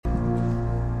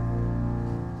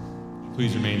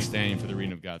Please remain standing for the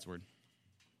reading of God's word.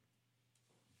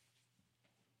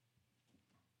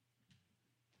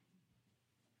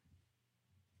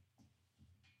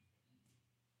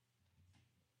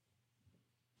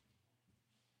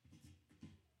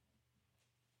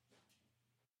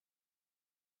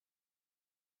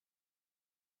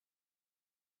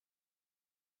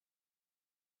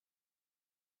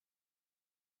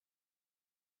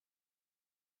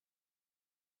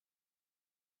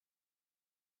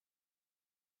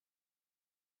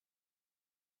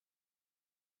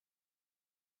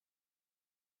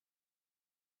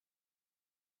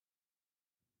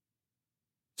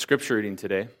 Scripture reading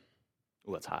today.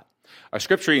 Oh, that's hot. Our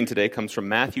scripture reading today comes from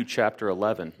Matthew chapter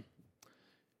 11.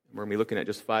 We're going to be looking at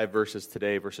just 5 verses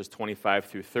today, verses 25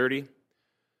 through 30,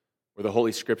 where the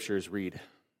Holy Scriptures read.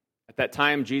 At that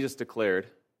time, Jesus declared,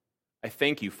 I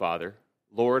thank you, Father,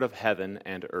 Lord of heaven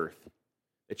and earth,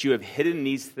 that you have hidden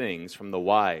these things from the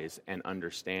wise and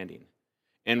understanding,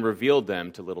 and revealed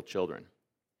them to little children.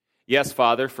 Yes,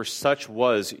 Father, for such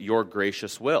was your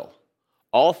gracious will.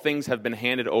 All things have been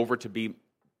handed over to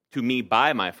me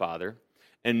by my Father,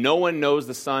 and no one knows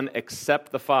the Son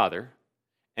except the Father,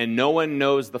 and no one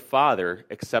knows the Father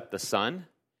except the Son,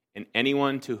 and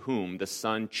anyone to whom the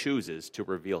Son chooses to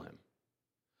reveal him.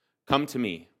 Come to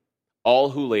me, all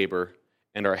who labor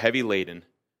and are heavy laden,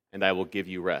 and I will give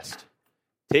you rest.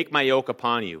 Take my yoke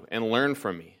upon you and learn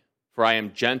from me, for I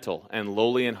am gentle and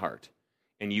lowly in heart,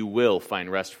 and you will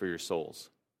find rest for your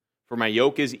souls. For my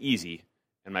yoke is easy,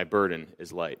 and my burden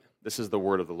is light. This is the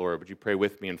word of the Lord. Would you pray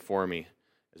with me and for me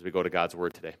as we go to God's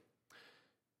word today?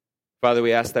 Father,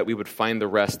 we ask that we would find the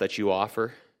rest that you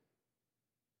offer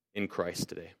in Christ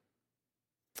today.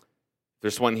 If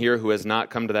there's one here who has not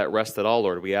come to that rest at all,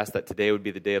 Lord, we ask that today would be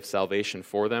the day of salvation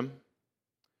for them,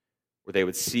 where they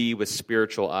would see with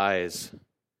spiritual eyes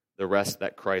the rest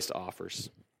that Christ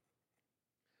offers.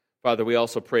 Father, we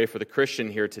also pray for the Christian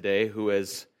here today who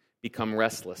has become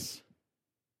restless,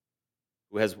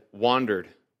 who has wandered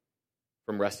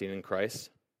from resting in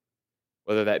Christ,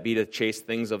 whether that be to chase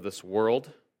things of this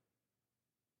world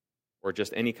or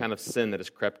just any kind of sin that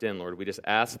has crept in, Lord. We just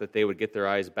ask that they would get their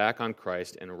eyes back on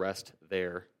Christ and rest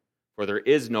there, for there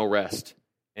is no rest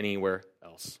anywhere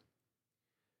else.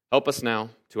 Help us now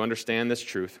to understand this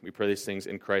truth. We pray these things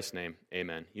in Christ's name.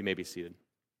 Amen. You may be seated.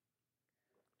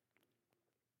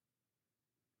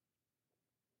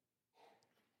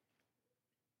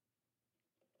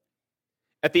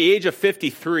 At the age of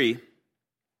 53,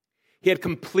 he had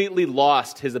completely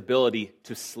lost his ability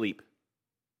to sleep.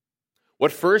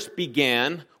 What first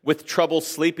began with trouble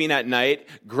sleeping at night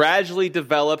gradually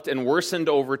developed and worsened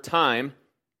over time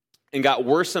and got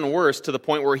worse and worse to the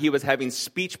point where he was having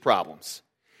speech problems.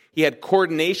 He had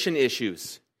coordination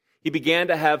issues. He began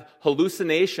to have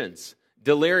hallucinations,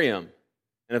 delirium,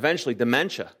 and eventually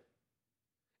dementia.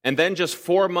 And then just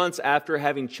 4 months after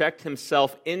having checked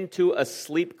himself into a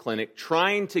sleep clinic,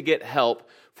 trying to get help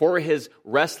for his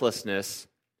restlessness,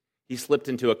 he slipped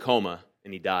into a coma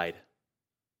and he died.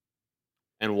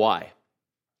 And why?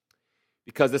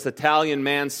 Because this Italian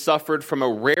man suffered from a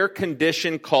rare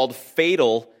condition called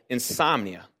fatal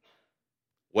insomnia.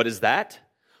 What is that?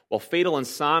 Well, fatal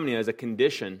insomnia is a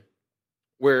condition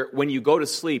where when you go to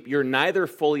sleep, you're neither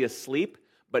fully asleep,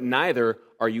 but neither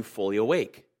are you fully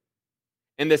awake.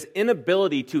 And this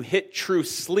inability to hit true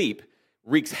sleep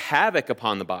wreaks havoc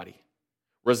upon the body,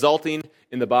 resulting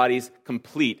in the body's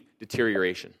complete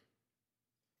deterioration.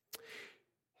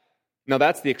 Now,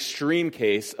 that's the extreme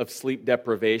case of sleep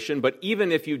deprivation, but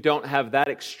even if you don't have that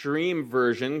extreme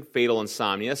version, fatal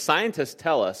insomnia, scientists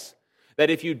tell us that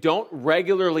if you don't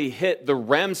regularly hit the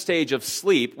REM stage of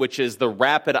sleep, which is the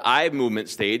rapid eye movement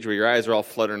stage, where your eyes are all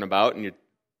fluttering about and you're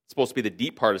supposed to be the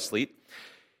deep part of sleep,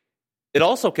 it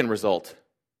also can result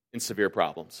in severe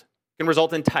problems. It can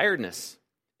result in tiredness,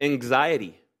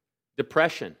 anxiety,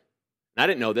 depression. And I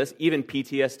didn't know this, even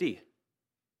PTSD. It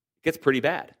gets pretty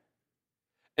bad.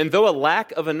 And though a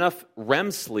lack of enough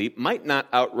REM sleep might not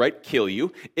outright kill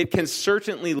you, it can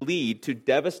certainly lead to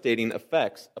devastating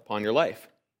effects upon your life.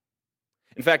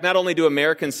 In fact, not only do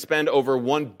Americans spend over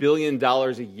 $1 billion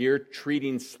a year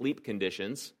treating sleep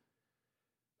conditions,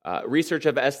 research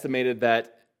have estimated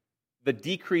that the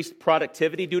decreased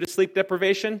productivity due to sleep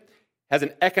deprivation has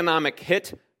an economic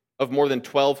hit of more than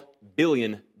 $12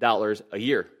 billion a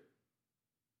year.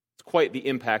 It's quite the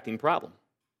impacting problem.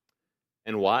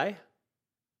 And why?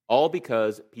 All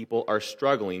because people are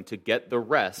struggling to get the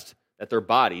rest that their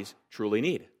bodies truly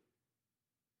need.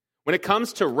 When it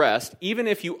comes to rest, even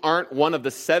if you aren't one of the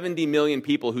 70 million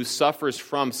people who suffers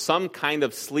from some kind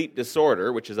of sleep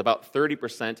disorder, which is about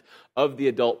 30% of the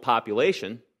adult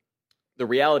population, the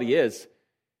reality is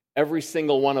Every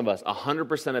single one of us,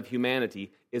 100% of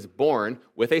humanity, is born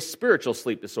with a spiritual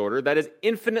sleep disorder that is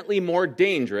infinitely more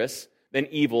dangerous than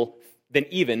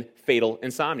even fatal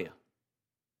insomnia.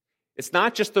 It's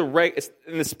not just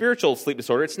in the spiritual sleep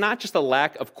disorder, it's not just a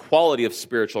lack of quality of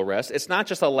spiritual rest. It's not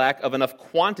just a lack of enough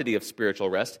quantity of spiritual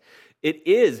rest. It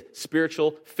is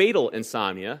spiritual fatal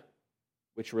insomnia,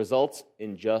 which results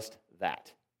in just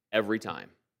that every time,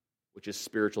 which is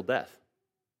spiritual death.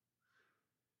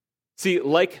 See,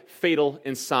 like fatal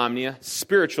insomnia,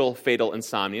 spiritual fatal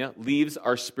insomnia leaves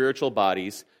our spiritual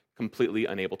bodies completely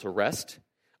unable to rest,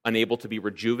 unable to be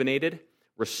rejuvenated,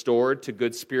 restored to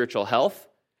good spiritual health,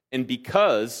 and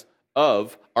because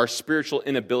of our spiritual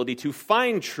inability to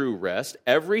find true rest,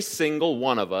 every single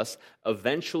one of us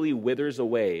eventually withers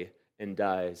away and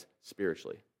dies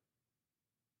spiritually.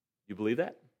 You believe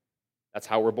that? That's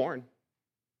how we're born.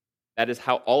 That is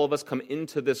how all of us come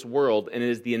into this world, and it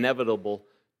is the inevitable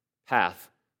path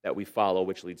that we follow,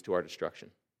 which leads to our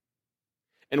destruction.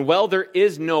 And while there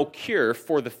is no cure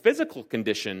for the physical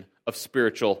condition of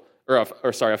physical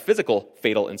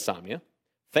fatal insomnia,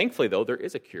 thankfully, though, there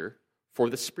is a cure for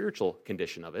the spiritual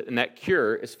condition of it, and that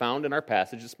cure is found in our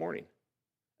passage this morning.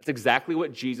 That's exactly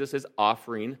what Jesus is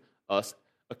offering us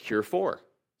a cure for: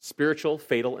 spiritual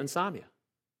fatal insomnia.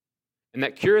 And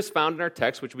that cure is found in our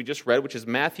text, which we just read, which is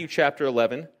Matthew chapter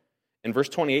 11 and verse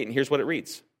 28, and here's what it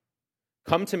reads.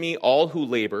 Come to me, all who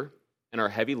labor and are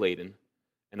heavy laden,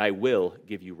 and I will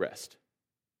give you rest.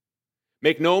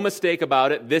 Make no mistake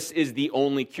about it, this is the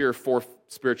only cure for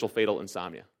spiritual fatal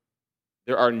insomnia.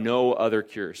 There are no other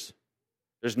cures.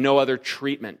 There's no other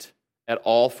treatment at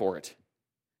all for it.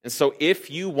 And so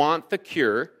if you want the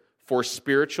cure for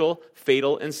spiritual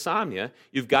fatal insomnia,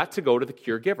 you've got to go to the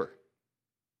cure giver.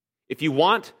 If you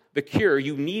want the cure,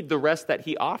 you need the rest that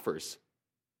he offers.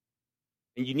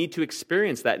 And you need to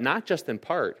experience that, not just in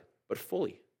part, but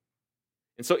fully.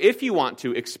 And so if you want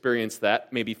to experience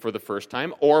that, maybe for the first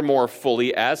time, or more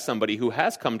fully as somebody who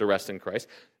has come to rest in Christ,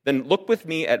 then look with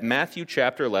me at Matthew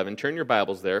chapter 11. Turn your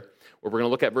Bibles there, where we're going to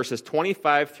look at verses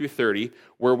 25 through 30,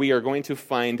 where we are going to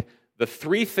find the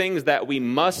three things that we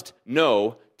must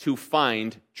know to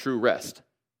find true rest.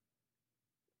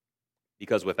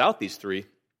 Because without these three,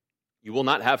 you will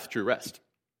not have true rest.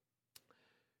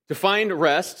 To find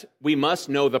rest, we must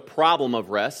know the problem of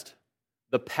rest,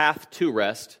 the path to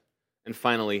rest, and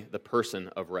finally, the person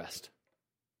of rest.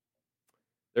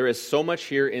 There is so much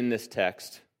here in this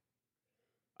text.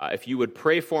 If you would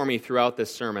pray for me throughout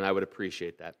this sermon, I would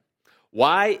appreciate that.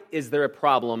 Why is there a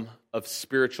problem of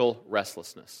spiritual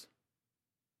restlessness?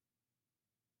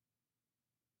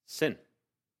 Sin.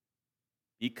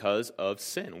 Because of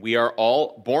sin. We are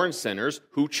all born sinners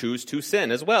who choose to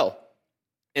sin as well.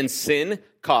 And sin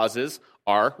causes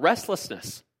our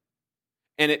restlessness.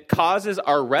 And it causes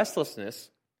our restlessness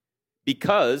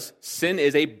because sin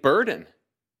is a burden.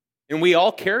 And we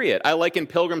all carry it. I like in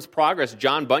Pilgrim's Progress,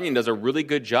 John Bunyan does a really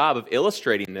good job of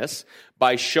illustrating this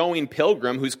by showing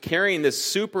Pilgrim, who's carrying this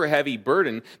super heavy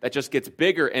burden that just gets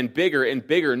bigger and bigger and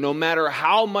bigger, no matter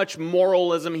how much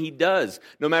moralism he does,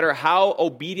 no matter how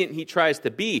obedient he tries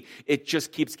to be, it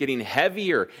just keeps getting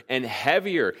heavier and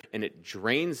heavier, and it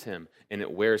drains him and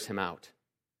it wears him out.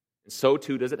 And so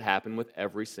too does it happen with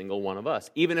every single one of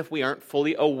us, even if we aren't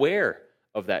fully aware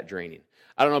of that draining.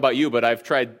 I don't know about you, but I've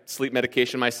tried sleep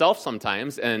medication myself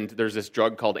sometimes, and there's this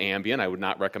drug called Ambien. I would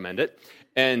not recommend it.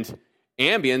 And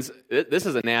Ambien's, this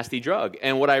is a nasty drug.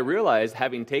 And what I realized,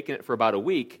 having taken it for about a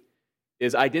week,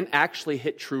 is I didn't actually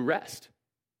hit true rest.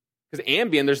 Because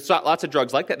Ambien, there's lots of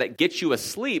drugs like that get you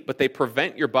asleep, but they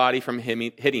prevent your body from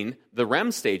hitting the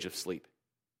REM stage of sleep.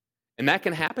 And that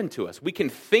can happen to us. We can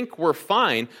think we're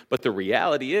fine, but the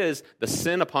reality is the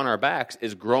sin upon our backs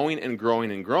is growing and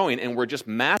growing and growing, and we're just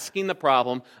masking the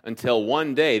problem until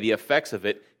one day the effects of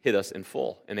it hit us in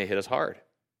full, and they hit us hard.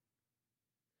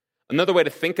 Another way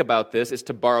to think about this is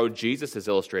to borrow Jesus'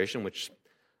 illustration, which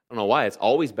I don't know why, it's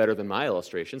always better than my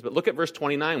illustrations, but look at verse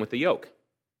 29 with the yolk.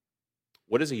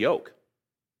 What is a yolk?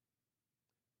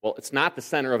 Well, it's not the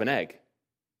center of an egg.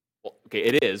 Well, okay,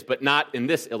 it is, but not in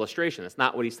this illustration. That's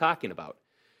not what he's talking about.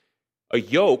 A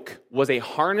yoke was a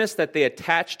harness that they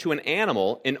attached to an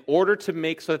animal in order to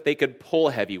make so that they could pull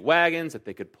heavy wagons, that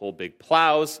they could pull big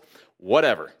plows,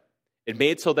 whatever. It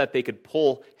made so that they could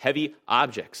pull heavy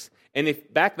objects. And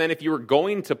if back then, if you were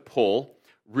going to pull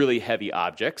really heavy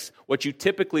objects, what you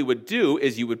typically would do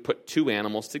is you would put two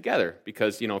animals together.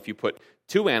 Because, if you put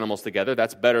two animals together,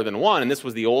 that's better than one. And this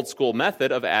was the old school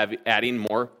method of adding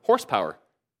more horsepower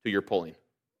to your pulling,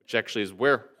 which actually is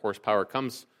where horsepower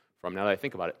comes from, now that I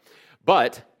think about it.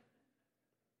 But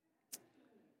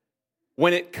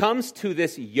when it comes to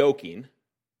this yoking,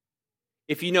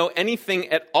 If you know anything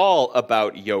at all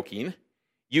about yoking,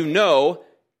 you know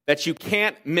that you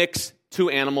can't mix two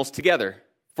animals together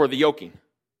for the yoking,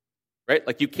 right?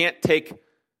 Like you can't take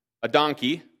a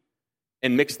donkey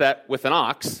and mix that with an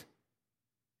ox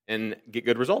and get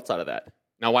good results out of that.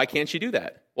 Now, why can't you do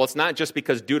that? Well, it's not just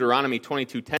because Deuteronomy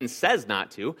 22:10 says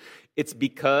not to. It's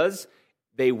because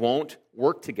they won't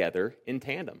work together in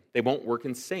tandem. They won't work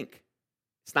in sync.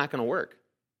 It's not going to work.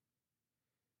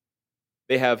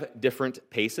 They have different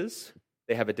paces.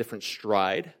 They have a different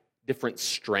stride, different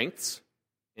strengths,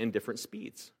 and different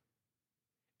speeds.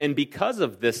 And because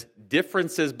of this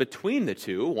differences between the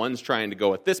two, one's trying to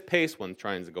go at this pace, one's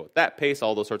trying to go at that pace,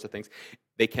 all those sorts of things,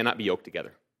 they cannot be yoked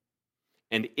together.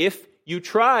 And if you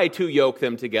try to yoke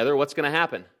them together, what's going to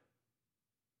happen?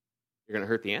 You're going to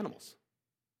hurt the animals.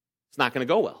 It's not going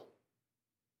to go well.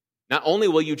 Not only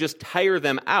will you just tire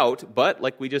them out, but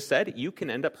like we just said, you can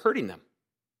end up hurting them.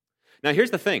 Now,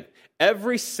 here's the thing.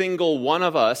 Every single one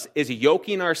of us is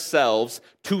yoking ourselves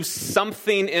to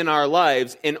something in our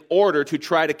lives in order to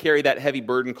try to carry that heavy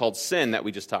burden called sin that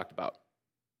we just talked about.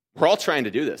 We're all trying to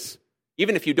do this.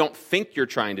 Even if you don't think you're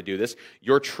trying to do this,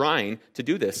 you're trying to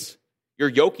do this. You're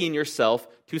yoking yourself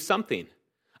to something.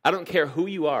 I don't care who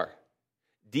you are.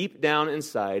 Deep down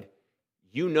inside,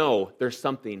 you know there's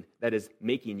something that is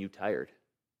making you tired.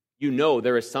 You know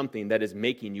there is something that is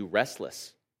making you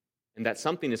restless. And that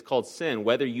something is called sin,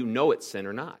 whether you know it's sin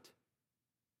or not.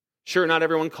 Sure, not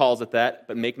everyone calls it that,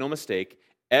 but make no mistake,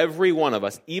 every one of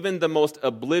us, even the most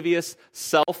oblivious,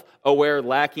 self-aware,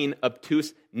 lacking,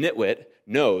 obtuse nitwit,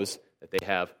 knows that they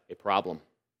have a problem.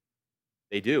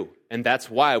 They do. And that's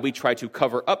why we try to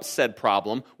cover up said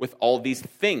problem with all these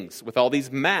things, with all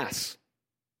these masks.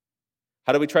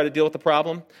 How do we try to deal with the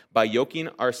problem? By yoking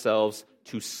ourselves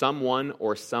to someone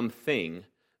or something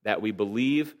that we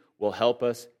believe will help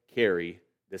us carry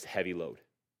this heavy load.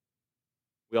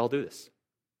 We all do this.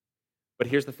 But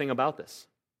here's the thing about this.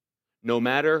 No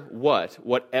matter what,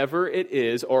 whatever it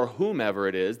is or whomever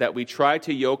it is that we try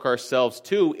to yoke ourselves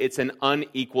to, it's an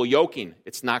unequal yoking.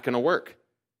 It's not going to work.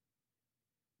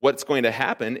 What's going to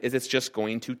happen is it's just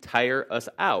going to tire us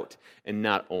out. And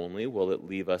not only will it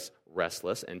leave us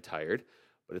restless and tired,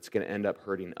 but it's going to end up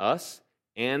hurting us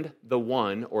and the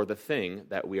one or the thing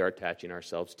that we are attaching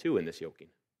ourselves to in this yoking.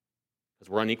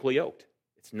 Because we're unequally yoked.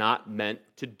 It's not meant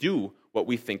to do what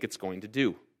we think it's going to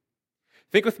do.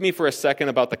 Think with me for a second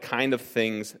about the kind of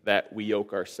things that we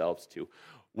yoke ourselves to.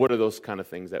 What are those kind of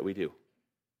things that we do?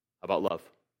 How about love?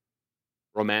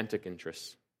 Romantic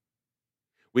interests.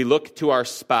 We look to our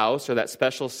spouse or that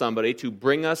special somebody to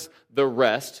bring us the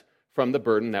rest from the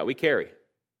burden that we carry.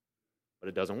 But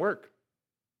it doesn't work.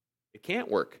 It can't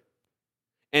work.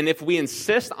 And if we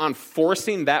insist on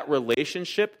forcing that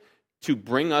relationship to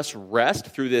bring us rest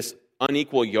through this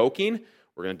unequal yoking,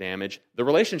 we're going to damage the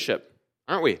relationship,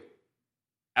 aren't we?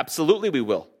 Absolutely we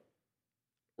will.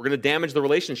 We're going to damage the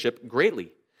relationship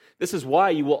greatly. This is why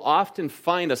you will often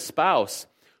find a spouse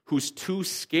who's too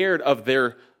scared of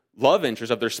their love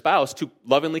interest, of their spouse, to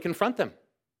lovingly confront them.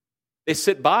 They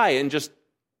sit by and just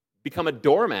become a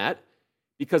doormat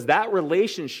because that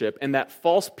relationship and that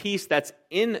false peace that's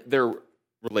in their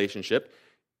relationship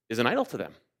is an idol to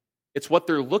them. It's what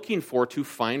they're looking for to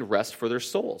find rest for their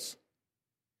souls.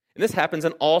 And this happens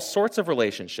in all sorts of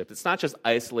relationships. It's not just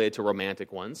isolated to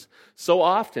romantic ones. So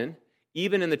often,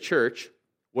 even in the church,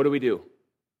 what do?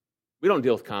 We don't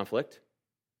deal with conflict.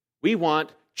 We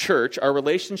want church, our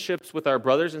relationships with our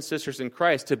brothers and sisters in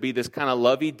Christ, to be this kind of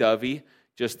lovey-dovey,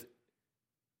 just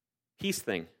peace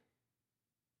thing.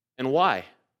 And why?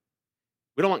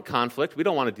 We don't want conflict. We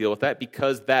don't want to deal with that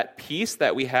because that peace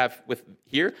that we have with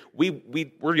here,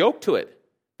 we're yoked to it.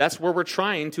 That's where we're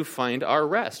trying to find our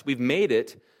rest. We've made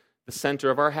it the center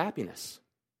of our happiness.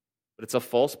 But it's a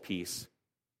false peace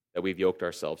that we've yoked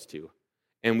ourselves to.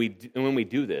 And when we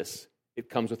do this, it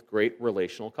comes with great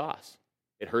relational costs.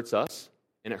 It hurts us,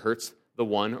 and it hurts the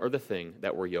one or the thing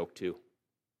that we're yoked to.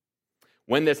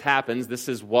 When this happens, this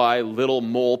is why little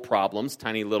mole problems,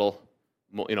 tiny little,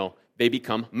 they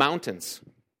become mountains.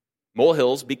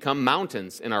 Molehills become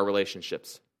mountains in our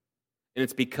relationships. And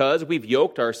it's because we've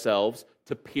yoked ourselves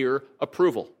to peer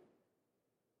approval.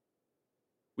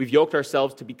 We've yoked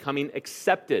ourselves to becoming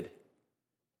accepted,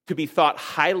 to be thought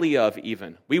highly of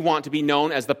even. We want to be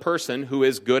known as the person who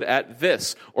is good at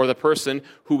this, or the person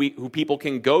who people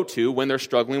can go to when they're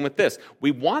struggling with this.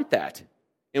 We want that.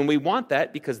 And we want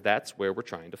that because that's where we're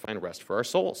trying to find rest for our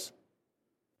souls.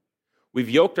 We've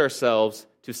yoked ourselves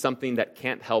to something that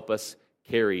can't help us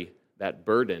carry that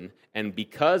burden. And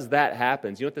because that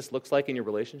happens, you know what this looks like in your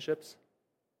relationships?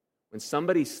 When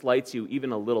somebody slights you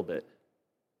even a little bit,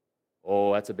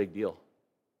 oh, that's a big deal.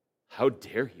 How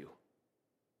dare you?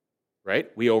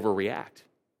 Right? We overreact.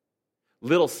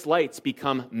 Little slights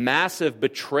become massive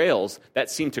betrayals that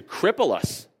seem to cripple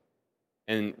us.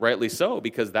 And rightly so,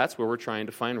 because that's where we're trying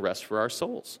to find rest for our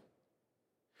souls.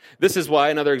 This is why,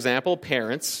 another example,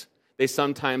 parents, they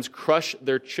sometimes crush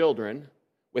their children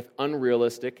with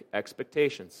unrealistic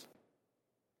expectations.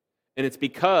 And it's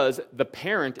because the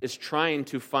parent is trying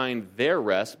to find their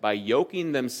rest by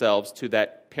yoking themselves to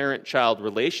that parent-child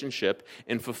relationship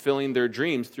and fulfilling their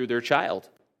dreams through their child.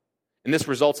 And this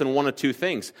results in one of two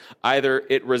things. Either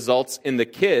it results in the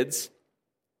kids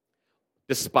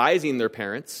despising their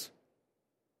parents,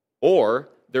 or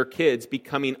their kids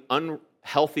becoming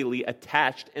unhealthily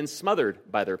attached and smothered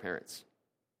by their parents.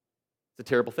 It's a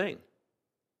terrible thing.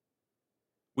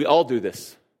 We all do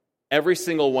this. Every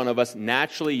single one of us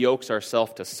naturally yokes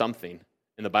ourselves to something,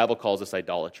 and the Bible calls this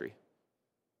idolatry.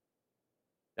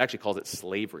 It actually calls it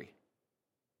slavery.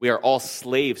 We are all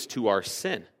slaves to our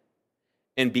sin.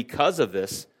 And because of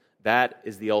this, that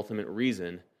is the ultimate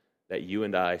reason that you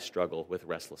and I struggle with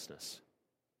restlessness.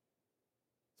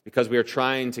 It's because we are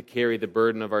trying to carry the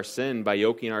burden of our sin by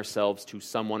yoking ourselves to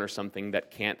someone or something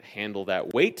that can't handle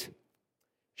that weight.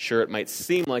 Sure, it might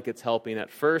seem like it's helping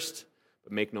at first,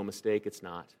 but make no mistake, it's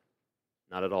not.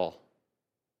 Not at all.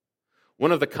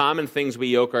 One of the common things we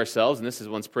yoke ourselves, and this is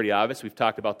one's pretty obvious, we've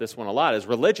talked about this one a lot, is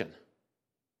religion.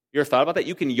 You ever thought about that?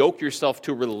 You can yoke yourself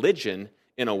to religion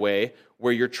in a way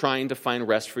where you're trying to find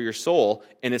rest for your soul,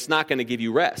 and it's not going to give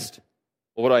you rest.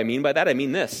 Well, what do I mean by that? I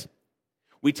mean this.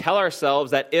 We tell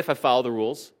ourselves that if I follow the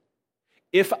rules,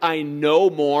 if I know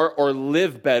more or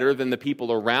live better than the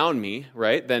people around me,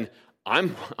 right, then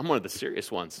I'm one of the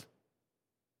serious ones.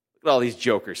 Look at all these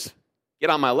jokers. Get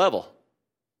on my level.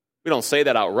 We don't say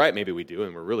that outright. Maybe we do,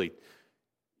 and we're really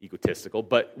egotistical,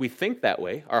 but we think that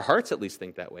way. Our hearts at least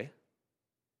think that way.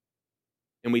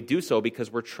 And we do so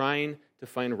because we're trying to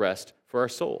find rest for our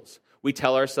souls. We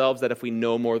tell ourselves that if we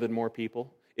know more than more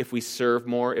people, if we serve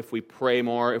more, if we pray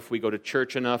more, if we go to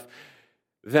church enough,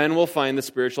 then we'll find the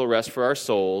spiritual rest for our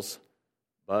souls.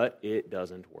 But it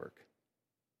doesn't work.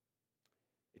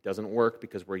 It doesn't work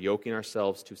because we're yoking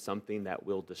ourselves to something that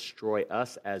will destroy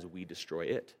us as we destroy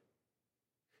it.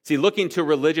 See, looking to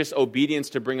religious obedience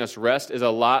to bring us rest is a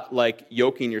lot like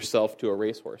yoking yourself to a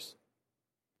racehorse.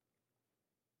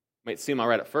 Might seem all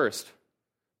right at first.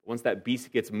 Once that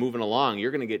beast gets moving along,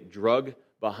 you're going to get drugged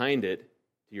behind it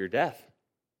to your death.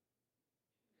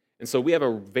 And so we have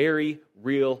a very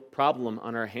real problem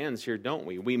on our hands here, don't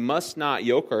we? We must not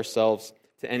yoke ourselves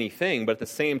to anything, but at the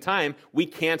same time, we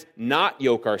can't not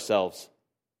yoke ourselves.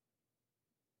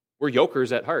 We're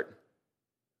yokers at heart.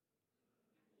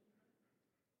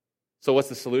 So what's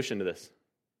the solution to this?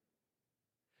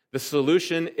 The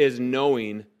solution is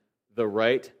knowing the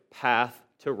right path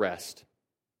to rest,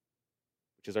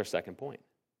 which is our second point.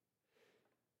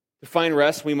 To find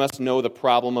rest, we must know the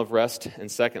problem of rest, and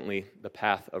secondly, the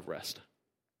path of rest.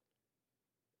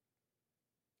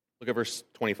 Look at verse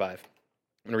 25.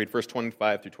 I'm going to read verse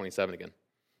 25 through 27 again.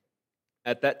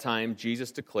 At that time,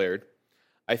 Jesus declared,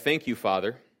 "I thank you,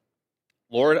 Father,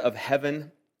 Lord of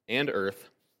heaven and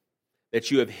earth, that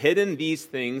you have hidden these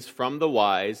things from the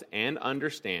wise and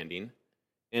understanding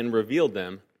and revealed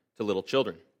them to little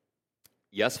children.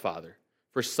 Yes, Father,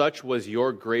 for such was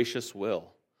your gracious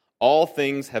will. All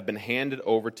things have been handed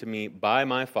over to me by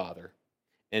my Father,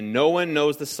 and no one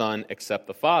knows the Son except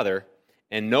the Father,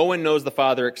 and no one knows the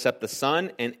Father except the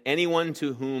Son, and anyone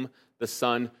to whom the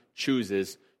Son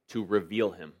chooses to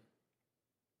reveal him."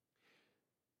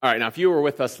 All right, now if you were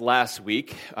with us last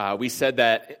week, we said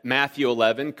that Matthew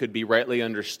 11 could be rightly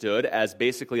understood as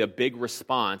basically a big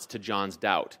response to John's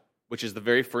doubt, which is the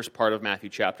very first part of Matthew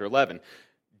chapter 11.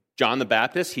 John the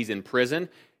Baptist, he's in prison.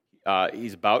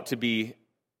 He's about to be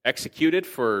executed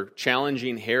for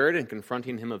challenging Herod and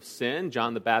confronting him of sin.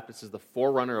 John the Baptist is the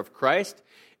forerunner of Christ,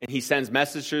 and he sends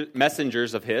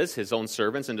messengers of his own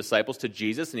servants and disciples to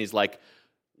Jesus, and he's like,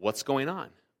 "What's going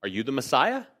on? Are you the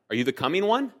Messiah? Are you the coming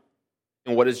one?"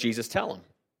 And what does Jesus tell him?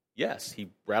 Yes, he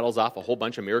rattles off a whole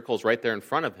bunch of miracles right there in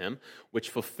front of him,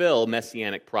 which fulfill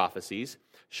messianic prophecies,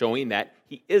 showing that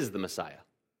he is the Messiah.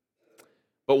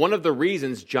 But one of the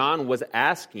reasons John was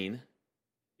asking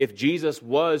if Jesus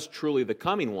was truly the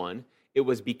coming one, it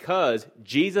was because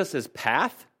Jesus'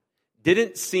 path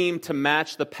didn't seem to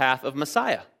match the path of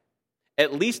Messiah,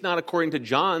 at least not according to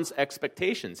John's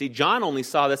expectations. See, John only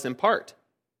saw this in part.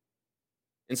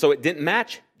 And so it didn't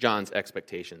match John's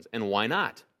expectations. And why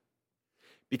not?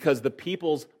 Because the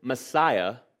people's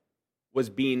Messiah was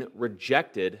being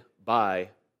rejected by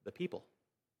the people.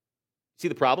 See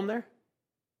the problem there?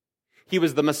 He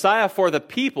was the Messiah for the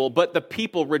people, but the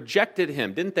people rejected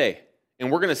him, didn't they?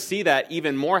 And we're going to see that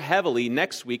even more heavily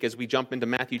next week as we jump into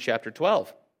Matthew chapter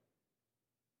 12.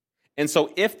 And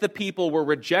so if the people were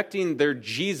rejecting their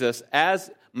Jesus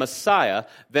as Messiah,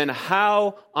 then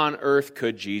how on earth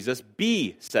could Jesus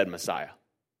be said Messiah?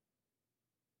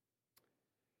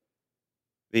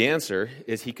 The answer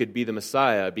is he could be the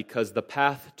Messiah because the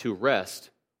path to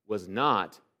rest was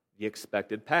not the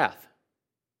expected path.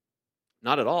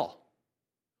 Not at all.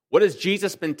 What has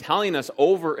Jesus been telling us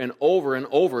over and over and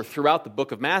over throughout the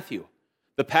book of Matthew?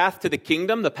 The path to the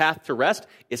kingdom, the path to rest,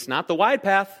 it's not the wide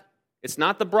path. It's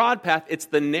not the broad path. It's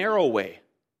the narrow way.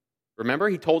 Remember,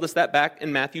 he told us that back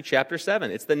in Matthew chapter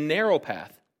 7. It's the narrow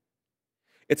path.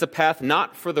 It's a path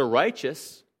not for the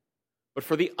righteous, but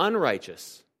for the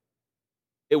unrighteous.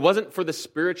 It wasn't for the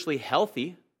spiritually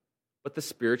healthy, but the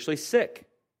spiritually sick.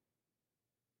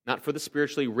 Not for the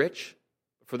spiritually rich,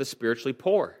 but for the spiritually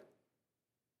poor.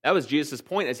 That was Jesus'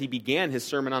 point as he began his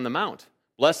Sermon on the Mount.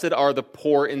 Blessed are the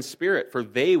poor in spirit, for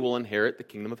they will inherit the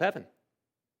kingdom of heaven.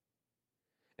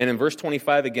 And in verse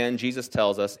 25 again, Jesus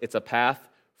tells us it's a path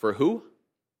for who?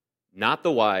 Not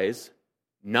the wise,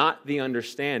 not the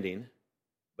understanding,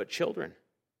 but children.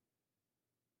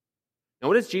 Now,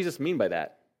 what does Jesus mean by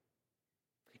that?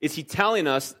 Is he telling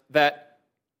us that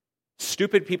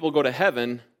stupid people go to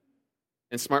heaven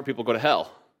and smart people go to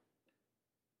hell?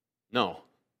 No,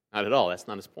 not at all. That's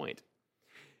not his point.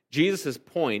 Jesus'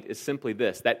 point is simply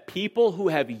this, that people who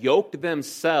have yoked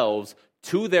themselves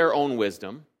to their own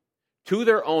wisdom, to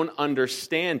their own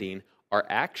understanding, are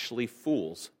actually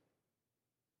fools.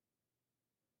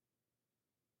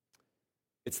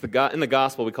 In the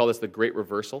gospel, we call this the great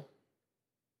reversal.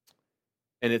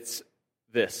 And it's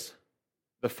this: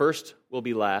 the first will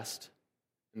be last,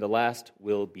 and the last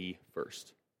will be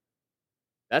first.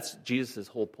 That's Jesus'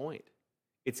 whole point.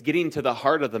 It's getting to the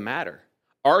heart of the matter.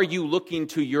 Are you looking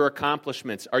to your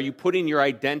accomplishments? Are you putting your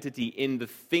identity in the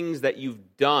things that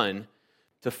you've done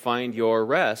to find your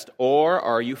rest, or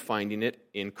are you finding it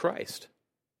in Christ?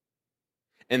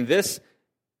 And this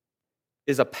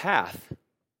is a path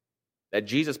that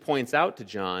Jesus points out to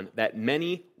John that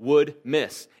many would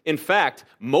miss. In fact,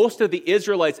 most of the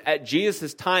Israelites at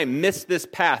Jesus' time missed this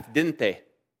path, didn't they?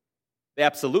 They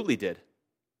absolutely did.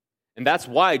 And that's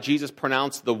why Jesus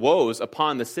pronounced the woes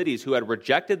upon the cities who had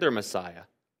rejected their Messiah.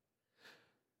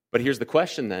 But here's the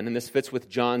question then, and this fits with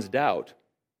John's doubt.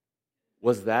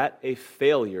 Was that a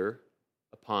failure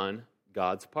upon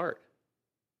God's part?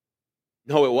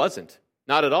 No, it wasn't.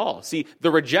 Not at all. See,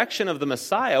 the rejection of the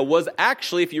Messiah was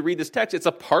actually, if you read this text, it's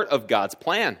a part of God's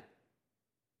plan.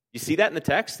 You see that in the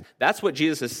text? That's what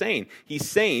Jesus is saying. He's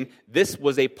saying this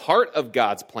was a part of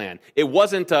God's plan. It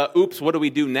wasn't a, oops, what do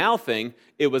we do now thing.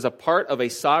 It was a part of a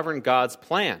sovereign God's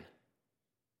plan.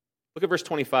 Look at verse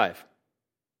 25.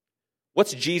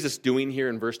 What's Jesus doing here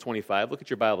in verse 25? Look at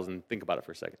your Bibles and think about it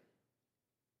for a second.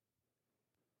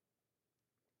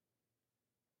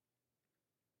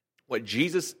 What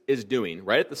Jesus is doing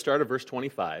right at the start of verse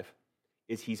 25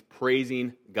 is he's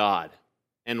praising God.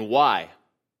 And why?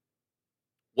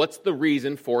 What's the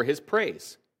reason for his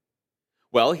praise?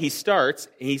 Well, he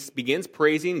begins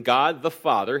praising God the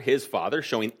Father, his Father,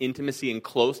 showing intimacy and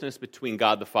closeness between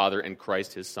God the Father and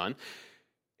Christ, his Son.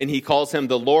 And he calls him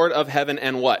the Lord of heaven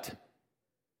and what?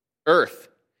 Earth.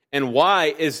 And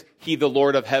why is he the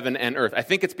Lord of heaven and earth? I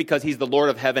think it's because he's the Lord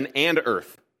of heaven and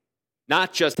earth,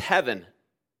 not just heaven.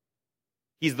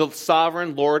 He's the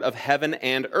sovereign Lord of heaven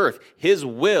and earth. His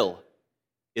will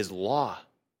is law.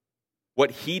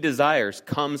 What he desires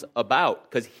comes about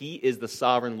because he is the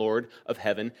sovereign Lord of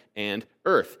heaven and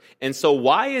earth. And so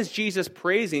why is Jesus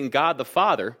praising God the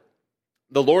Father,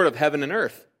 the Lord of heaven and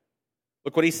earth?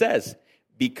 Look what he says.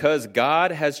 Because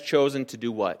God has chosen to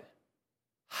do what?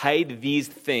 Hide these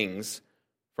things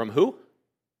from who?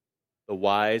 The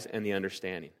wise and the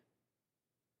understanding.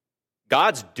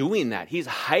 God's doing that. He's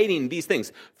hiding these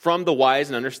things from the wise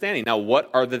and understanding. Now, what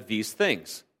are these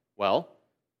things? Well,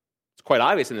 it's quite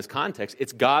obvious in this context.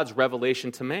 It's God's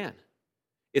revelation to man.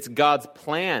 It's God's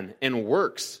plan and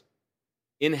works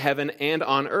in heaven and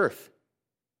on earth.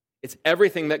 It's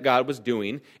everything that God was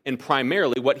doing, and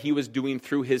primarily what he was doing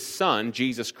through his Son,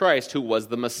 Jesus Christ, who was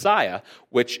the Messiah,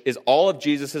 which is all of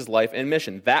Jesus' life and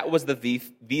mission. That was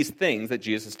these things that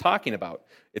Jesus is talking about.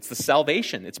 It's the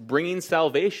salvation. It's bringing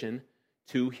salvation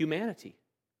to humanity.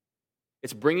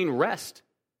 It's bringing rest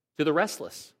to the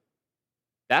restless.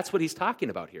 That's what he's talking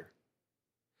about here.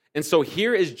 And so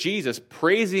here is Jesus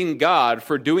praising God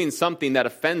for doing something that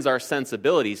offends our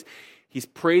sensibilities. He's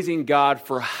praising God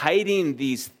for hiding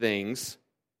these things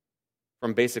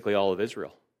from basically all of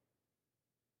Israel.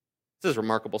 This is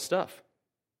remarkable stuff.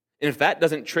 And if that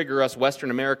doesn't trigger us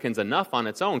Western Americans enough on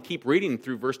its own, keep reading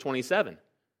through verse 27.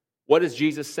 What is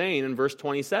Jesus saying in verse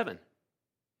 27?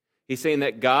 He's saying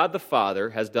that God the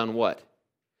Father has done what?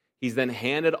 He's then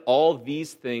handed all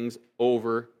these things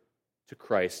over to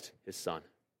Christ, his Son.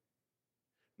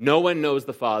 No one knows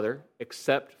the Father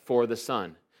except for the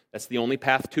Son. That's the only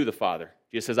path to the Father.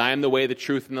 Jesus says, I am the way, the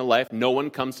truth, and the life. No one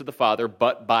comes to the Father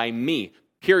but by me.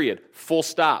 Period. Full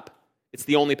stop. It's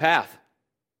the only path.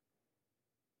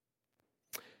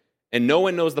 And no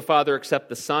one knows the Father except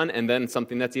the Son. And then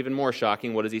something that's even more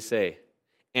shocking, what does he say?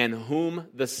 And whom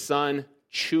the Son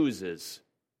chooses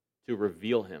to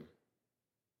reveal him.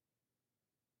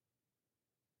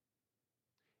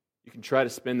 You can try to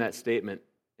spin that statement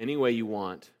any way you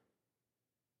want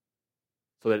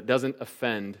so that it doesn't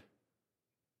offend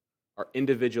our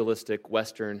individualistic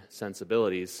Western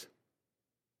sensibilities.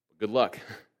 Good luck.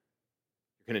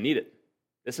 You're going to need it.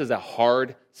 This is a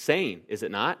hard saying, is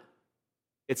it not?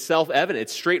 It's self-evident.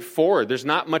 It's straightforward. There's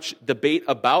not much debate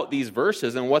about these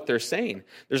verses and what they're saying.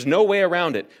 There's no way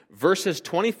around it. Verses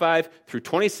 25 through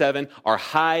 27 are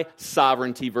high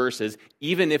sovereignty verses,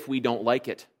 even if we don't like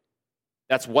it.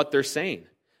 That's what they're saying.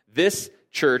 This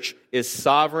church is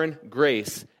sovereign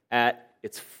grace at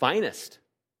its finest.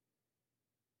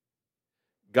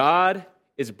 God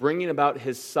is bringing about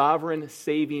his sovereign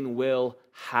saving will.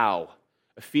 How?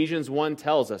 Ephesians 1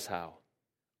 tells us how.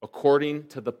 According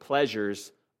to the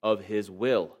pleasures of his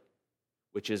will,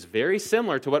 which is very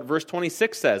similar to what verse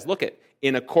 26 says. Look at,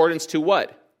 in accordance to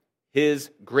what?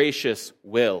 His gracious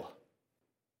will.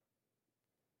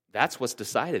 That's what's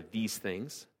decided, these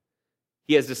things.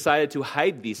 He has decided to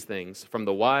hide these things from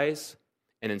the wise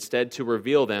and instead to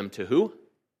reveal them to who?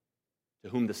 To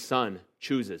whom the Son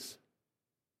chooses.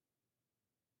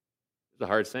 It's a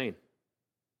hard saying.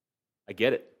 I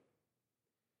get it.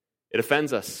 It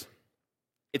offends us.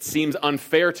 It seems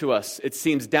unfair to us. It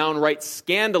seems downright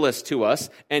scandalous to us.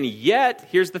 And yet,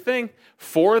 here's the thing,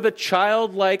 for the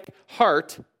childlike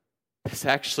heart, this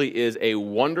actually is a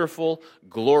wonderful,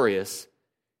 glorious,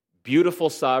 beautiful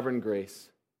sovereign grace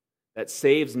that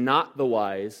saves not the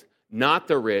wise, not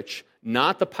the rich,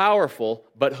 not the powerful,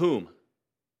 but whom?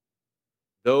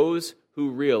 Those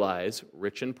who realize,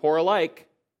 rich and poor alike,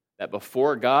 that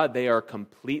before God they are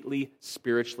completely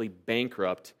spiritually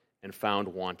bankrupt and found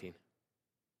wanting.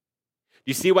 Do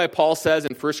you see why Paul says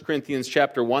in 1 Corinthians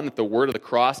chapter 1 that the word of the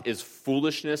cross is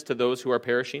foolishness to those who are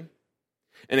perishing?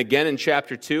 And again in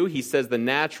chapter 2, he says the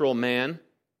natural man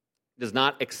does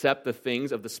not accept the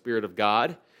things of the Spirit of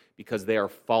God because they are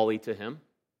folly to him.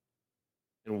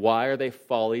 And why are they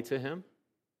folly to him?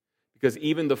 Because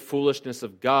even the foolishness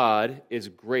of God is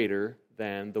greater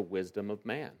than the wisdom of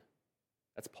man.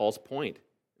 That's Paul's point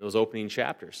in those opening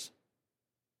chapters.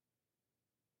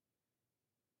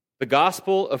 The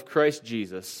gospel of Christ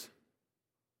Jesus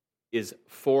is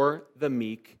for the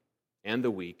meek and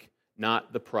the weak,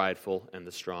 not the prideful and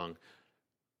the strong.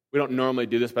 We don't normally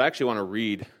do this, but I actually want to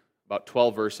read about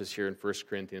 12 verses here in 1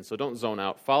 Corinthians, so don't zone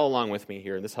out. Follow along with me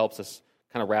here, and this helps us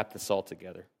kind of wrap this all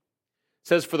together. It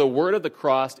says, for the word of the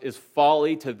cross is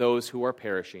folly to those who are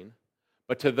perishing,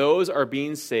 but to those who are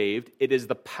being saved, it is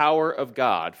the power of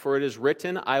God. For it is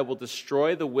written, I will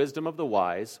destroy the wisdom of the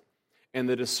wise, and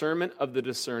the discernment of the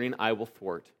discerning I will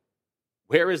thwart.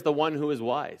 Where is the one who is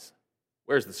wise?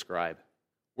 Where's the scribe?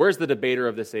 Where's the debater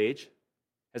of this age?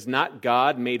 Has not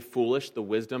God made foolish the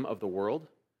wisdom of the world?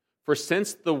 For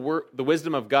since in the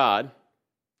wisdom of God,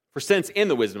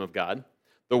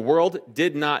 the world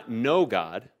did not know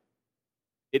God,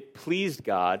 it pleased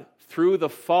God through the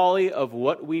folly of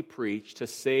what we preach to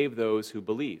save those who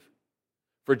believe.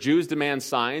 For Jews demand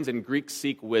signs and Greeks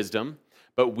seek wisdom,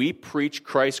 but we preach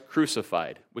Christ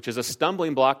crucified, which is a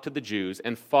stumbling block to the Jews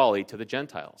and folly to the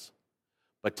Gentiles.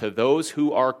 But to those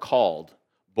who are called,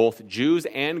 both Jews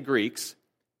and Greeks,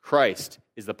 Christ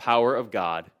is the power of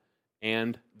God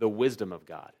and the wisdom of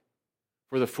God.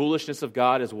 For the foolishness of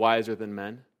God is wiser than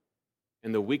men,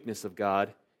 and the weakness of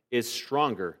God is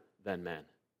stronger than men.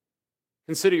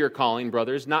 Consider your calling,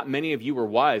 brothers. Not many of you were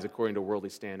wise according to worldly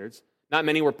standards. Not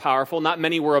many were powerful. Not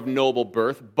many were of noble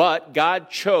birth. But God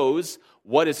chose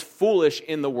what is foolish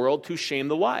in the world to shame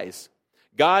the wise.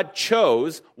 God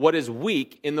chose what is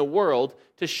weak in the world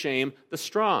to shame the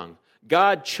strong.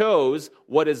 God chose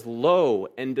what is low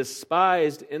and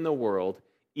despised in the world,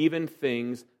 even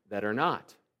things that are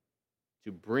not,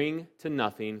 to bring to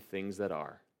nothing things that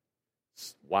are.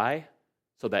 Why?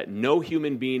 So that no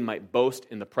human being might boast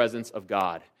in the presence of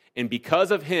God. And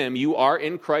because of him, you are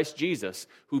in Christ Jesus,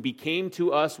 who became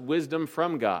to us wisdom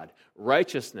from God,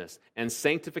 righteousness and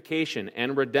sanctification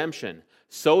and redemption,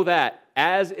 so that,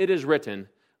 as it is written,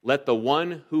 let the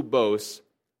one who boasts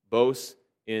boasts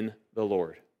in the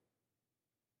Lord.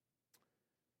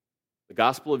 The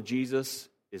gospel of Jesus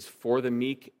is for the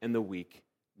meek and the weak,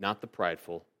 not the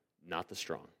prideful, not the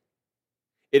strong.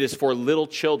 It is for little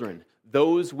children,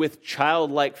 those with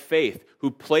childlike faith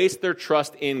who place their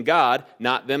trust in God,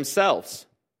 not themselves,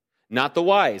 not the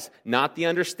wise, not the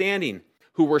understanding,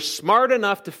 who were smart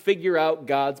enough to figure out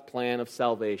God's plan of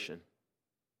salvation.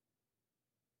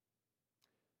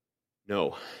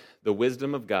 No, the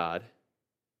wisdom of God,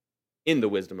 in the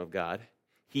wisdom of God,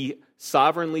 He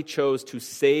sovereignly chose to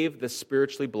save the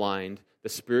spiritually blind, the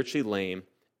spiritually lame,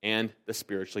 and the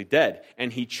spiritually dead.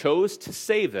 And He chose to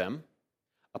save them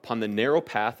upon the narrow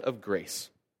path of grace.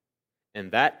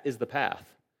 And that is the path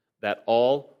that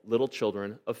all little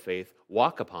children of faith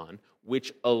walk upon,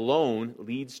 which alone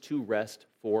leads to rest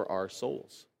for our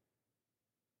souls.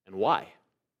 And why?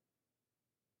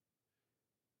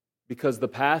 Because the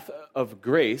path of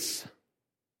grace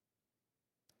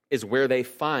is where they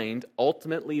find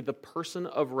ultimately the person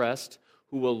of rest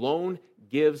who alone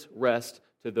gives rest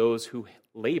to those who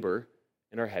labor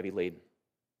and are heavy laden.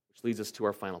 Which leads us to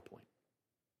our final point.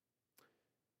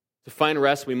 To find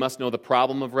rest, we must know the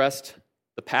problem of rest,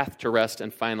 the path to rest,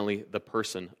 and finally, the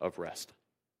person of rest.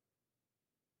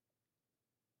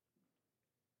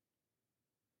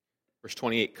 Verse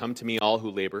 28, "Come to me, all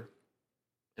who labor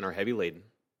and are heavy laden,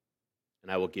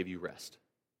 and I will give you rest.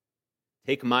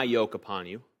 Take my yoke upon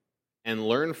you, and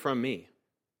learn from me,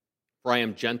 for I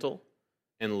am gentle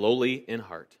and lowly in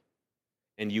heart,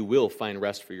 and you will find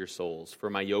rest for your souls, for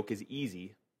my yoke is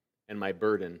easy, and my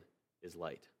burden is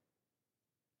light."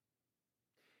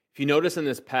 If you notice in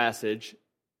this passage,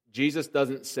 Jesus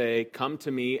doesn't say, "Come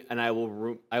to me, and I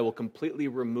will completely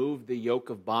remove the yoke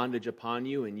of bondage upon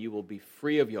you, and you will be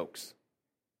free of yokes."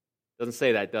 Doesn't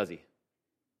say that, does He?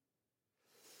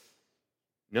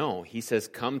 No, He says,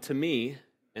 "Come to me,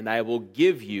 and I will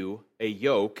give you a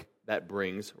yoke that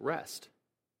brings rest."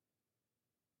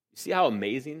 You see how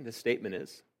amazing this statement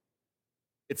is?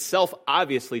 It's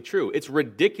self-obviously true. It's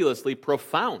ridiculously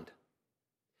profound.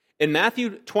 In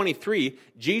Matthew 23,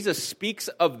 Jesus speaks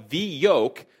of the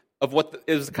yoke, of what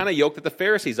is the kind of yoke that the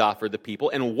Pharisees offered the people,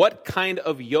 and what kind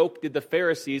of yoke did the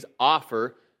Pharisees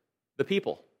offer the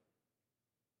people?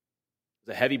 It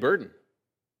was a heavy burden.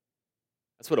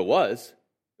 That's what it was.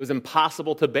 It was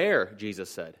impossible to bear,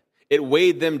 Jesus said. It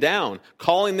weighed them down,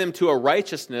 calling them to a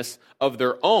righteousness of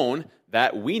their own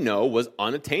that we know was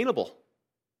unattainable.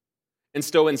 And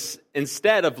so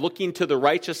instead of looking to the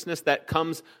righteousness that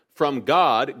comes from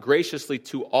God graciously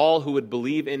to all who would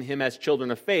believe in Him as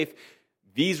children of faith,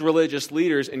 these religious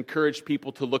leaders encouraged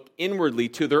people to look inwardly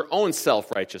to their own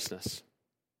self-righteousness.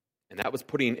 And that was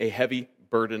putting a heavy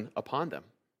burden upon them.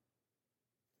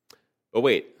 But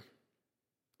wait,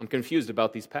 I'm confused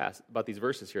about these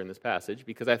verses here in this passage,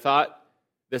 because I thought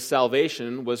this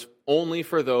salvation was only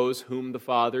for those whom the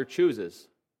Father chooses.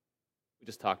 We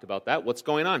just talked about that. What's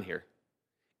going on here?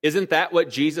 Isn't that what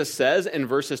Jesus says in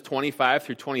verses 25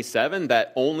 through 27,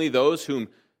 that only those whom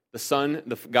the Son,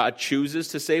 God chooses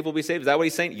to save will be saved? Is that what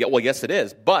He's saying? Yeah, well, yes, it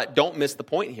is. But don't miss the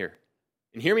point here.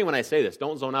 And hear me when I say this.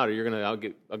 Don't zone out, or I'll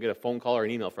get a phone call or an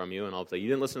email from you, and I'll say, you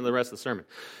didn't listen to the rest of the sermon.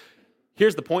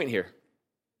 Here's the point here.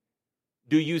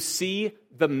 Do you see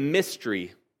the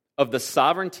mystery of the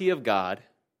sovereignty of God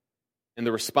and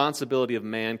the responsibility of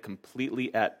man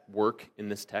completely at work in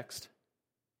this text?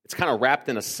 It's kind of wrapped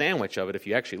in a sandwich of it if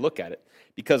you actually look at it.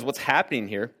 Because what's happening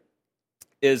here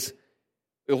is,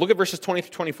 look at verses 20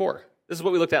 through 24. This is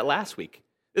what we looked at last week.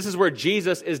 This is where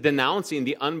Jesus is denouncing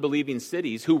the unbelieving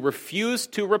cities who refuse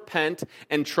to repent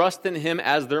and trust in Him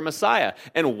as their Messiah.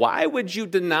 And why would you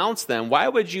denounce them? Why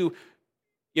would you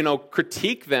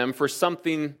critique them for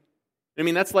something? I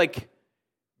mean, that's like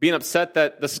being upset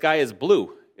that the sky is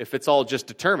blue if it's all just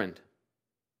determined.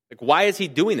 Like, why is He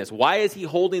doing this? Why is He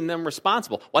holding them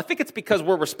responsible? Well, I think it's because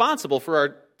we're responsible for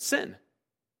our sin,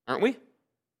 aren't we?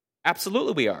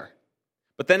 Absolutely we are.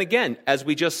 But then again, as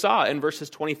we just saw in verses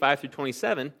 25 through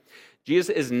 27,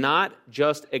 Jesus is not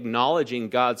just acknowledging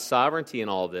God's sovereignty in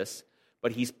all of this,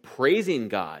 but He's praising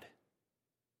God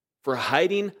for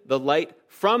hiding the light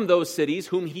from those cities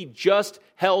whom He just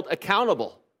held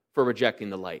accountable for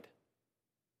rejecting the light.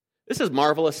 This is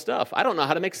marvelous stuff. I don't know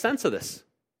how to make sense of this.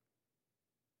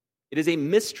 It is a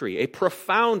mystery, a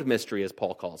profound mystery, as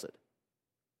Paul calls it.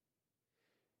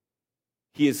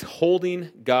 He is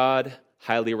holding God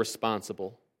highly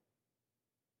responsible,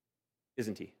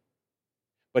 isn't He?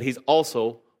 But He's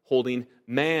also holding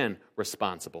man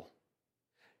responsible.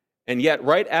 And yet,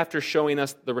 right after showing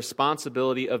us the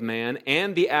responsibility of man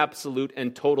and the absolute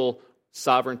and total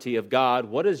sovereignty of God,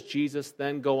 what does Jesus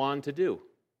then go on to do?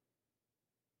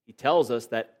 He tells us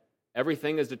that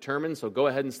everything is determined, so go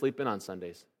ahead and sleep in on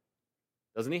Sundays.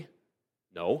 Doesn't he?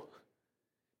 No.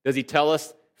 Does he tell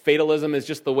us fatalism is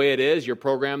just the way it is, you're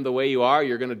programmed the way you are,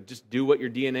 you're going to just do what your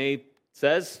DNA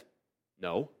says?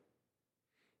 No.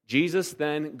 Jesus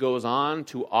then goes on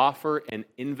to offer an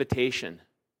invitation.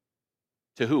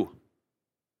 To who?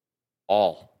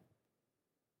 All.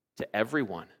 To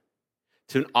everyone.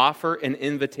 To offer an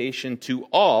invitation to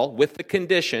all with the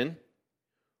condition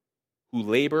who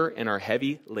labor and are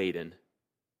heavy laden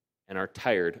and are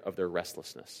tired of their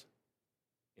restlessness.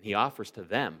 And he offers to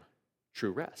them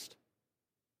true rest.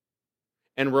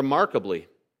 And remarkably,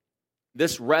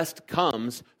 this rest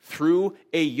comes through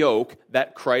a yoke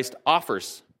that Christ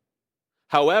offers.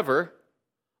 However,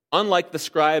 unlike the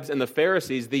scribes and the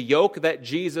Pharisees, the yoke that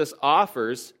Jesus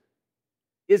offers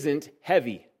isn't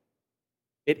heavy.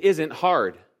 It isn't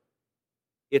hard.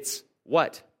 It's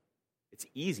what? It's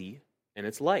easy and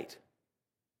it's light.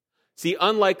 See,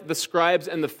 unlike the scribes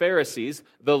and the Pharisees,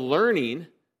 the learning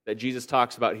that Jesus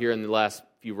talks about here in the last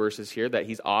few verses here that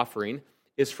he's offering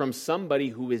is from somebody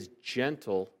who is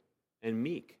gentle and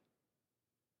meek.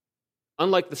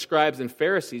 Unlike the scribes and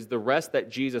Pharisees, the rest that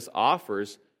Jesus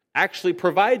offers actually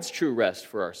provides true rest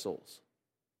for our souls.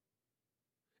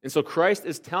 And so Christ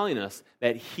is telling us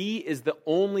that he is the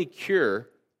only cure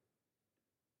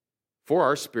for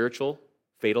our spiritual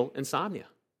fatal insomnia.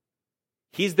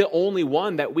 He's the only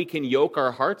one that we can yoke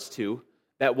our hearts to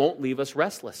that won't leave us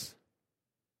restless.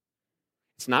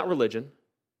 It's not religion.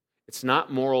 It's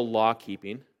not moral law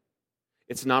keeping.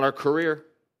 It's not our career.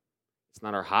 It's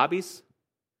not our hobbies.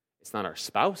 It's not our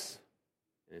spouse.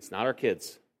 And it's not our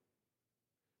kids.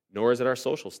 Nor is it our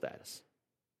social status.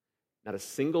 Not a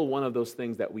single one of those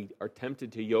things that we are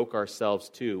tempted to yoke ourselves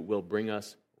to will bring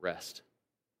us rest.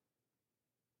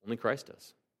 Only Christ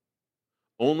does.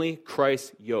 Only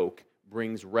Christ's yoke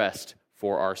brings rest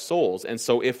for our souls. And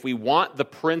so if we want the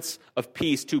Prince of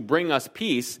Peace to bring us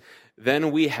peace,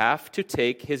 then we have to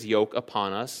take his yoke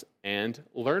upon us and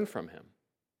learn from him.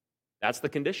 That's the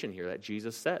condition here that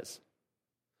Jesus says.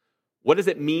 What does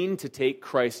it mean to take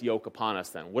Christ's yoke upon us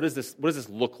then? What does this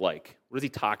look like? What is he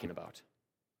talking about?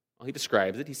 Well, he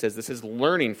describes it. He says this is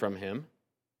learning from him.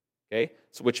 Okay?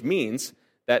 So which means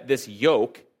that this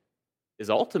yoke is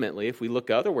ultimately, if we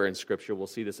look elsewhere in Scripture, we'll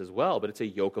see this as well, but it's a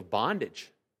yoke of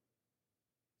bondage.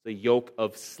 It's a yoke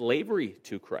of slavery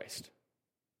to Christ.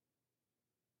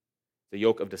 It's a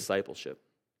yoke of discipleship.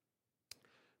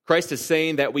 Christ is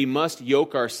saying that we must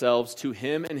yoke ourselves to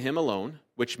him and him alone,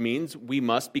 which means we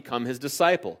must become his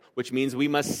disciple, which means we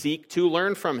must seek to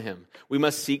learn from him. We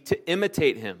must seek to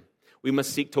imitate him. We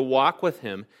must seek to walk with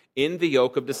him in the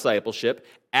yoke of discipleship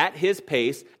at his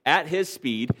pace, at his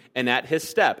speed, and at his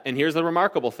step. And here's the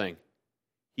remarkable thing.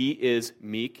 He is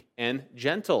meek and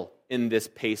gentle in this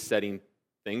pace-setting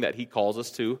thing that he calls us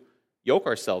to yoke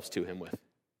ourselves to him with.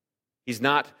 He's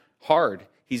not hard.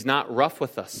 He's not rough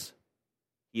with us.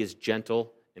 He is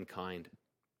gentle and kind.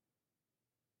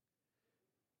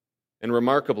 And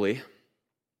remarkably,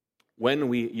 when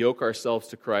we yoke ourselves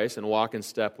to Christ and walk in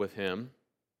step with him,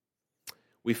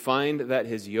 we find that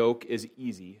his yoke is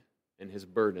easy and his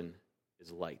burden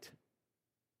is light.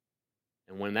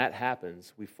 And when that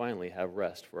happens, we finally have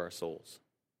rest for our souls.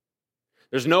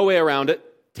 There's no way around it.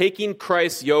 Taking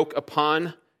Christ's yoke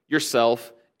upon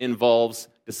yourself involves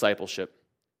discipleship.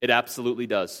 It absolutely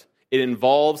does. It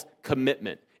involves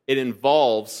commitment. It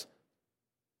involves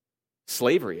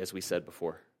slavery, as we said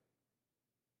before.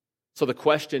 So the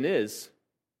question is,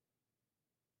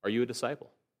 are you a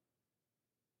disciple?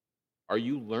 Are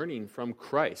you learning from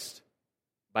Christ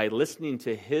by listening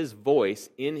to his voice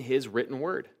in his written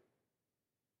word?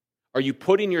 Are you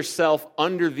putting yourself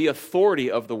under the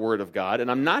authority of the Word of God? And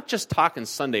I'm not just talking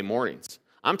Sunday mornings.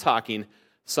 I'm talking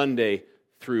Sunday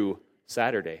through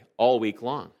Saturday, all week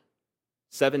long,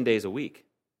 7 days a week.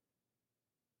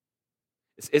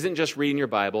 This isn't just reading your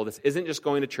Bible. This isn't just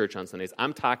going to church on Sundays.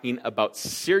 I'm talking about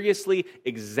seriously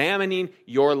examining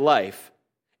your life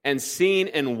and seeing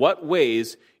in what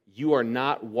ways you are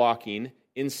not walking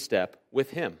in step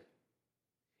with him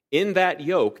in that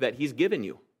yoke that he's given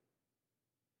you.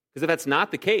 Because if that's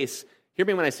not the case, hear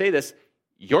me when I say this,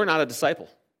 you're not a disciple.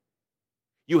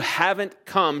 You haven't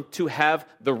come to have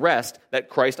the rest that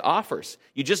Christ offers.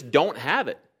 You just don't have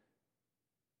it.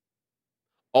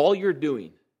 All you're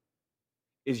doing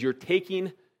is you're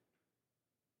taking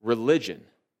religion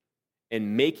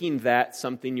and making that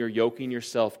something you're yoking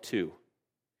yourself to.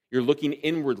 You're looking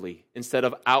inwardly instead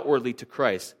of outwardly to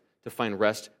Christ to find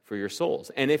rest for your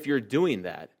souls. And if you're doing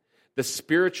that, the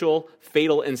spiritual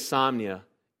fatal insomnia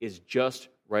is just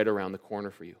right around the corner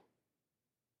for you.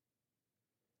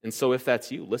 And so if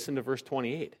that's you, listen to verse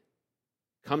 28.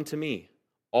 Come to me,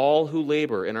 all who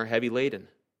labor and are heavy laden,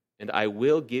 and I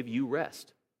will give you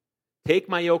rest. Take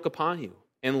my yoke upon you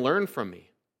and learn from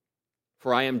me,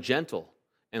 for I am gentle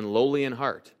and lowly in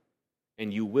heart,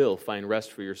 and you will find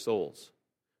rest for your souls.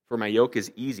 For my yoke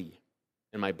is easy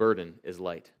and my burden is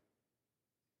light.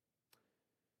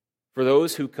 For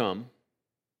those who come,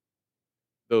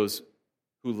 those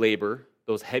who labor,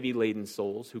 those heavy laden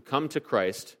souls who come to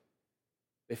Christ,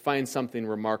 they find something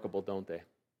remarkable, don't they?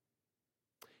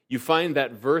 You find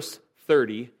that verse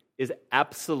 30 is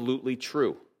absolutely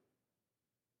true.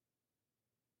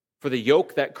 For the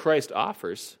yoke that Christ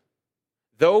offers,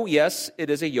 though, yes, it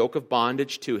is a yoke of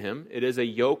bondage to him, it is a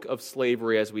yoke of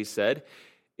slavery, as we said,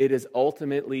 it is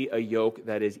ultimately a yoke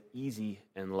that is easy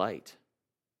and light.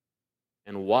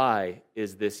 And why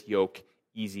is this yoke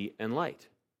easy and light?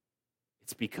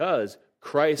 It's because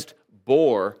Christ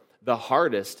bore the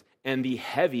hardest and the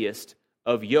heaviest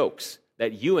of yokes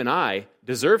that you and I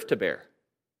deserve to bear.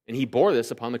 And he bore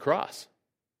this upon the cross.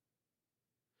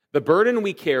 The burden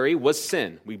we carry was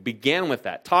sin. We began with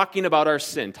that, talking about our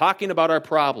sin, talking about our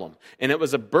problem. And it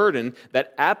was a burden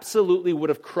that absolutely would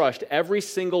have crushed every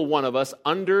single one of us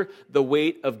under the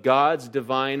weight of God's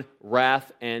divine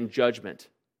wrath and judgment.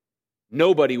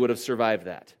 Nobody would have survived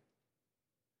that.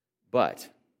 But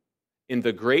in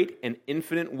the great and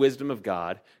infinite wisdom of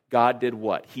God, God did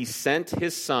what? He sent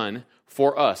his Son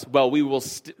for us, while we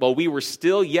were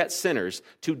still yet sinners,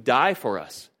 to die for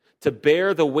us, to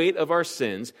bear the weight of our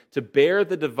sins, to bear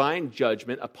the divine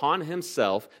judgment upon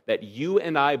himself that you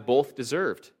and I both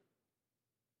deserved.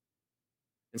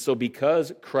 And so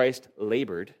because Christ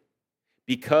labored,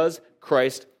 because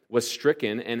Christ was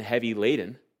stricken and heavy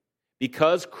laden,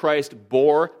 because Christ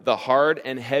bore the hard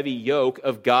and heavy yoke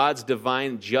of God's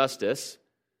divine justice,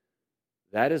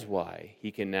 that is why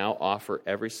he can now offer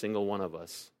every single one of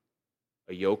us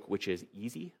a yoke which is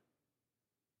easy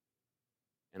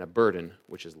and a burden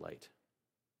which is light.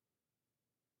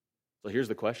 So here's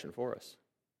the question for us.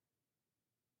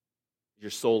 Is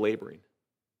your soul laboring?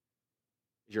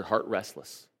 Is your heart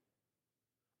restless?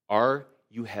 Are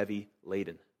you heavy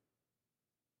laden?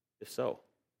 If so,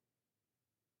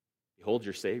 behold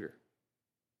your Savior.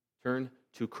 Turn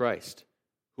to Christ,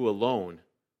 who alone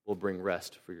will bring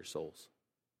rest for your souls.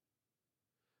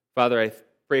 Father, I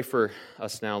pray for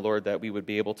us now, Lord, that we would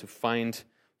be able to find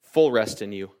full rest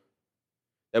in you,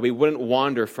 that we wouldn't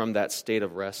wander from that state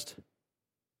of rest,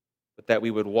 but that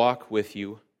we would walk with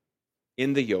you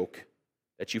in the yoke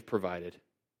that you've provided,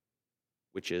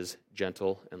 which is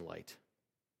gentle and light.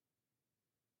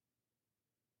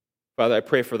 Father, I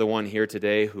pray for the one here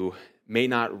today who may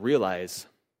not realize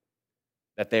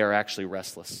that they are actually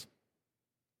restless.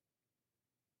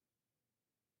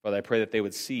 Father, I pray that they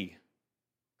would see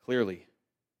clearly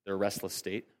their restless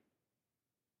state,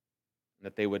 and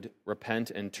that they would repent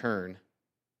and turn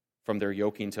from their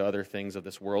yoking to other things of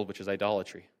this world, which is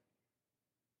idolatry.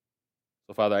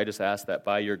 So, Father, I just ask that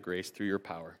by your grace, through your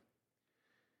power,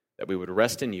 that we would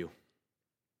rest in you.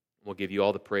 We'll give you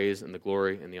all the praise and the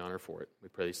glory and the honor for it. We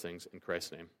pray these things in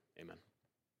Christ's name. Amen.